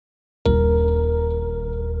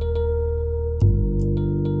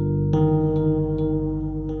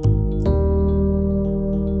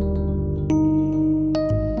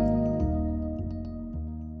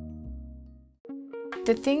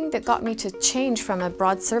the thing that got me to change from a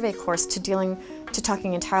broad survey course to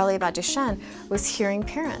talking entirely about Duchenne was hearing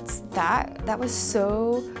parents. That was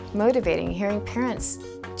so motivating, hearing parents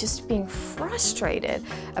just being frustrated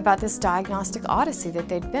about this diagnostic odyssey that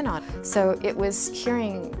they'd been on. So it was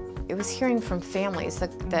hearing from families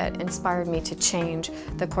that inspired me to change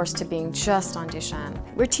the course to being just on Duchenne.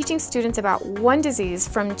 We're teaching students about one disease,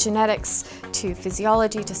 from genetics to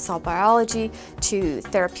physiology to cell biology to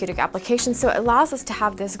therapeutic applications, so it allows us to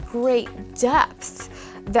have this great depth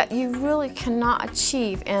that you really cannot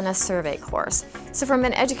achieve in a survey course. So from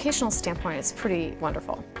an educational standpoint, it's pretty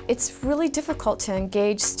wonderful. It's really difficult to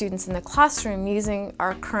engage students in the classroom using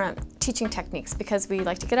our current teaching techniques because we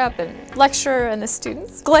like to get up and lecture and the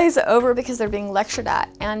students glaze over because they're being lectured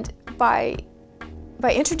at. And by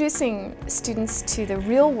introducing students to the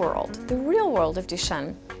real world of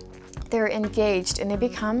Duchenne, they're engaged and they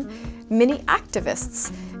become mini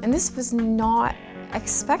activists. And this was not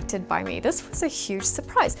expected by me. This was a huge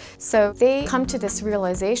surprise. So they come to this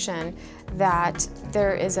realization that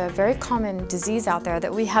there is a very common disease out there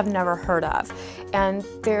that we have never heard of. And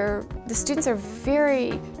the students are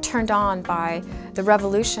very turned on by the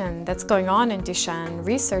revolution that's going on in Duchenne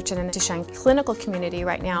research and in the Duchenne clinical community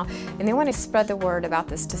right now. And they want to spread the word about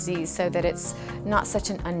this disease so that it's not such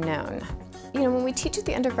an unknown. You know, when we teach at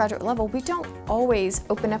the undergraduate level, we don't always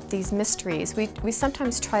open up these mysteries. We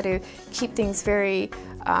sometimes try to keep things very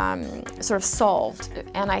sort of solved,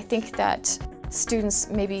 and I think that students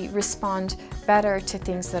maybe respond better to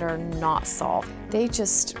things that are not solved. They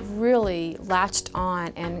just really latched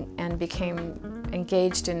on and became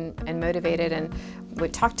engaged and motivated, and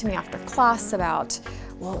would talk to me after class about,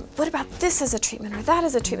 well, what about this as a treatment or that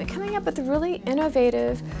as a treatment, coming up with really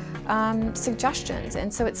innovative suggestions.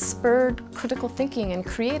 And so it spurred critical thinking and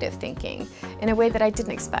creative thinking in a way that I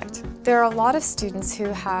didn't expect. There are a lot of students who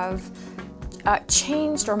have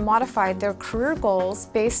changed or modified their career goals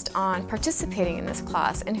based on participating in this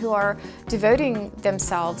class, and who are devoting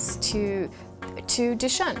themselves to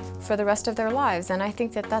Duchenne for the rest of their lives. And I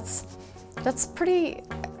think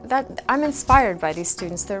I'm inspired by these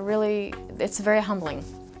students. It's very humbling.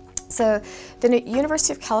 So the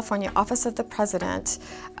University of California Office of the President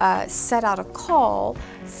set out a call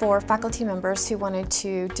for faculty members who wanted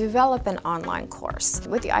to develop an online course,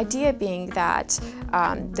 with the idea being that,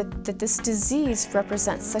 that this disease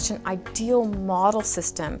represents such an ideal model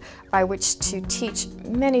system by which to teach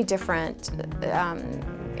many different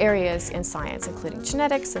areas in science, including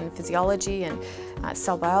genetics and physiology and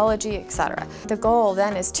cell biology, etc. The goal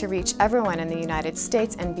then is to reach everyone in the United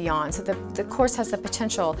States and beyond. So the course has the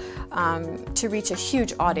potential to reach a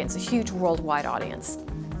huge audience, a huge worldwide audience.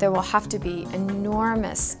 There will have to be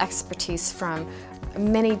enormous expertise from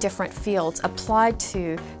many different fields applied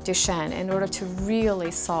to Duchenne in order to really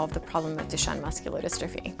solve the problem of Duchenne muscular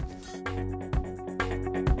dystrophy.